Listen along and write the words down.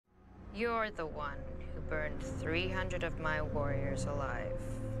You're the one who burned 300 of my warriors alive.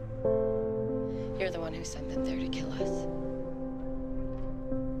 You're the one who sent them there to kill us.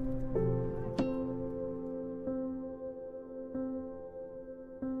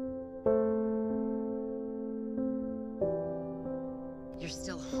 You're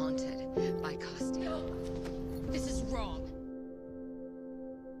still haunted by Castile. This is wrong.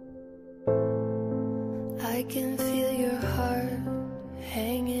 I can feel your heart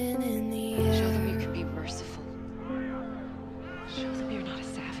hanging in the air. Show them you can be merciful. Show them you're not a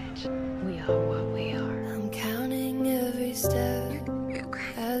savage. We are what we are. I'm counting every step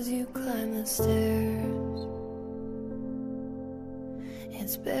as you climb the stairs.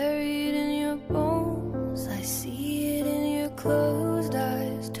 It's buried in your bones. I see it in your closed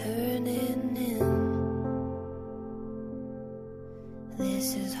eyes turning in.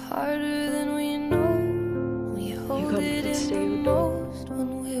 This is harder than we know. We hold it in the most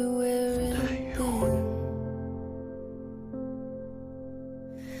when we're wearing thin.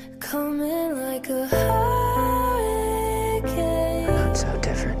 Coming like a hurricane. We're not so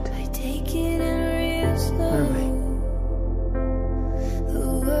different. I take it in real slow. Are we? The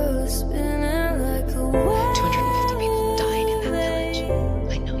world's spinning like a wave. 250 people died in that village.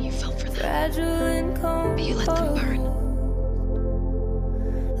 I know you fell for them, Fragile and but you let them burn.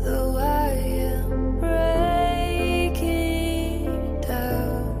 Though I am breaking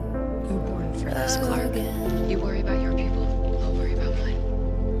down. You were born for this, Clarke. Again. You worry about your people, I'll worry about mine.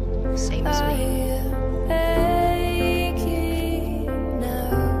 Same as I me. am aching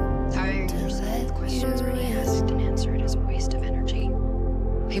now. Tiring yourself with questions already asked and answered is a waste of energy.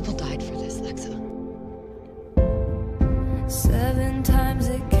 People died for this, Lexa. 7 times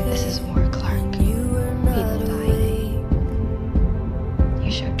it could. This is war, Clarke. You were not People died. awake.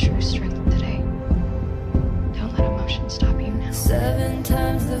 You showed true strength today. Don't let emotion stop you now. 7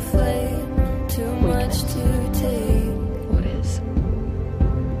 times the flame. Too much to take. What is?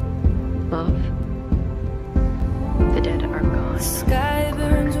 Love. The dead are gone. Sky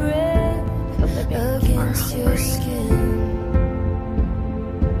burns red The living are against your hungry. skin.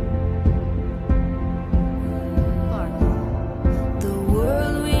 The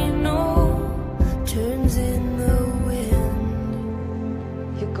world we know turns in the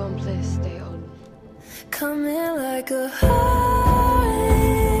wind. You completely stay on. Coming like a hurricane.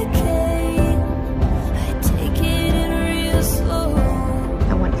 I take it in real slow.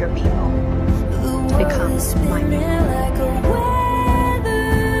 I want your people. The become world is my spinning people. like a weather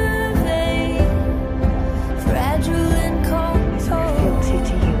vane. Fragile and cold. Fealty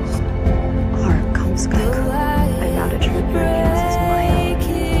to you. Clarke comes back. I vow to treat your hands as mine,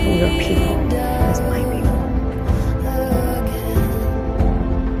 and your people as my people.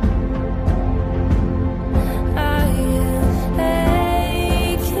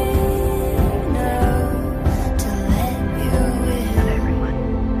 Not everyone.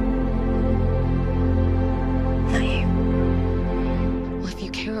 Not you. Well, if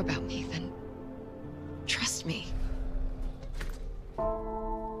you care about me, then trust me.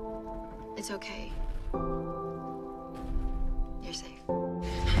 It's okay. You're safe.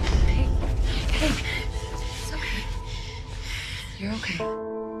 Hey, hey. It's okay. You're okay.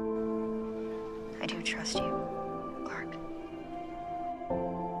 I do trust you, Clarke.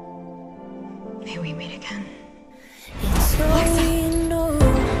 May we meet again. It's all we know,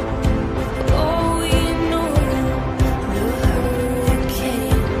 all we know, the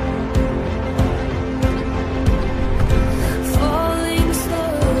hurricane. Falling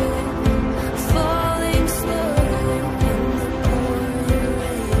slow in the pouring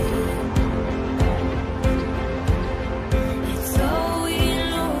rain. It's all we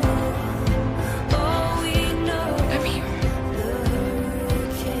know, I'm here. the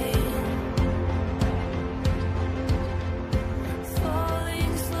hurricane.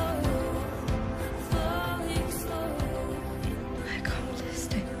 Falling slow. I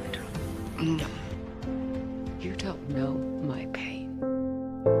accomplished it. No. You don't know my pain.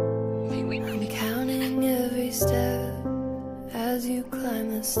 May we I'm meet again. counting every step as you climb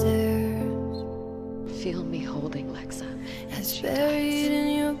the stairs. Feel me holding Lexa as It's she buried dies. in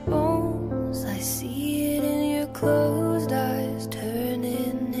your bones. I see it in your closed eyes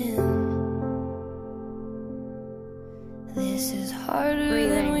turning in. This is harder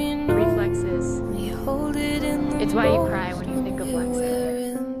than we Breathing, know. reflexes. We hold it in the It's why you most cry when you think of we're Lexa.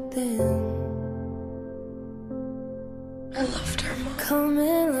 wearing thin. I loved her, Mom.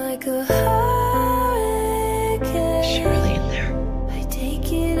 Coming like a hurricane. Surely in there. I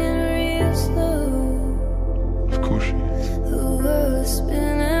take it in real slow. Of course she is. The world is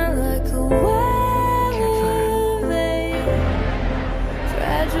spinning like a weather vane.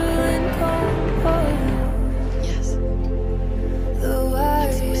 Fragile and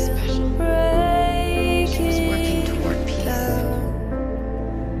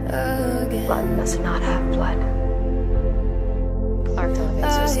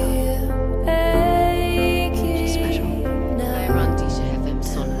She's special.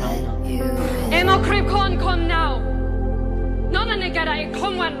 Come now.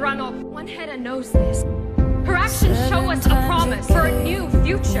 One head knows this. Her actions show us a promise for a new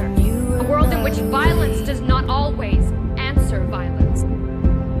future. A world in which violence does not always answer violence. A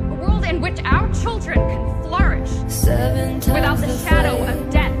world in which our children can flourish without the shadow of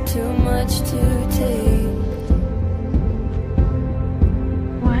death. Too much to take.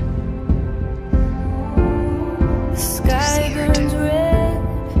 What? The sky burns red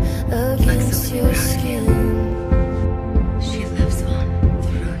against your skin. She lives on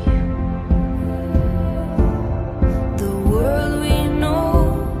through you. The world we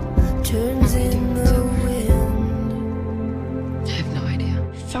know turns in the wind. I have no idea.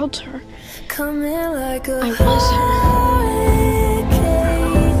 I felt her. Coming like a I was her. hurricane.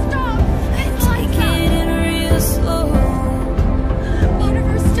 Take it in real slow. One of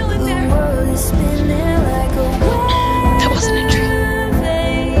her's still in The there. world is spinning like a That wasn't a dream.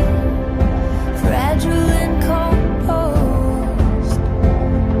 wave, fragile and composed.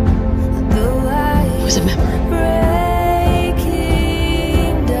 The light It was a memory.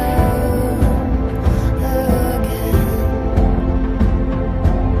 breaking down again.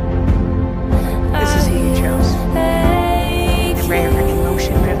 This is who you chose. The rare and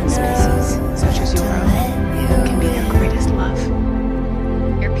emotion-driven species, such as your own, can be their greatest love.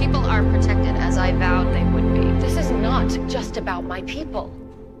 Your people are protected as I vowed they would be. This is not just about my people.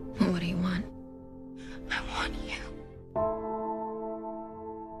 What do you want? I want you.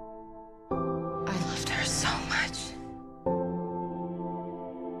 I loved her so much.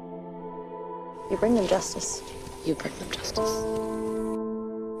 You bring them justice. You bring them justice.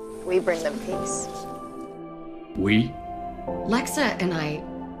 We bring them peace. We, Lexa and I.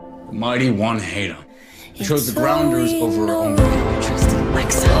 the mighty one, hate him. We chose the grounders over our own people. Trusted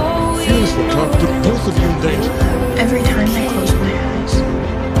Lexa. Fears for Clarke put both of you in danger. Every time I close my eyes,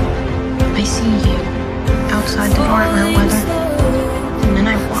 I see you outside the door at rare weather, and then I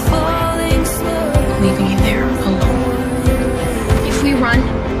walk away, leaving you there alone. If we run,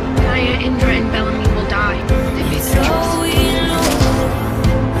 Gaia, Indra, and Bellamy will die. They made their choice.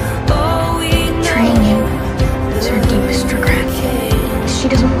 Betraying you is her deepest regret. She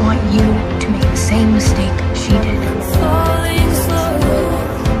doesn't want you to make the same mistake she did.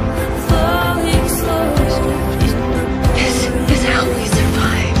 This is how we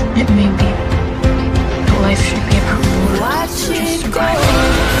survive. It may be, but life should be about more than just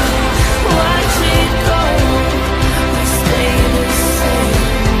surviving. Watch it go. We stay the same.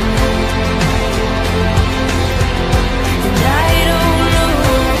 And I don't know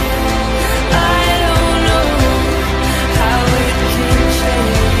how it can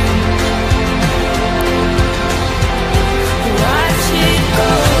change. Watch it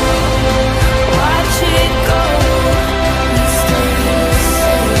go. Watch it go. We stay the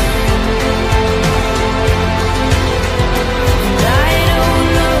same. And I don't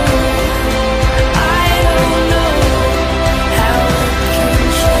know how it can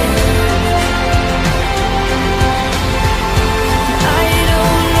change.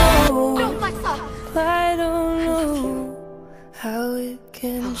 I don't know how it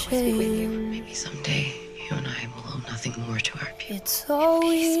can I'll always be with you. change. Maybe someday you and I will owe nothing more to our people. It's all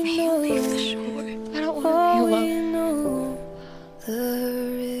we know. Leave the shore. I don't want to All be we alone. know. The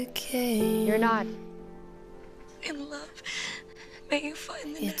hurricane. You're not. In love, may you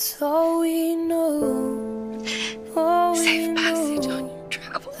find the It's all we know. All we safe passage know. on your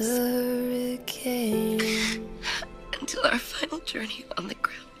travels The hurricane. until our final journey on the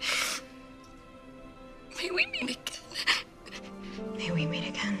ground.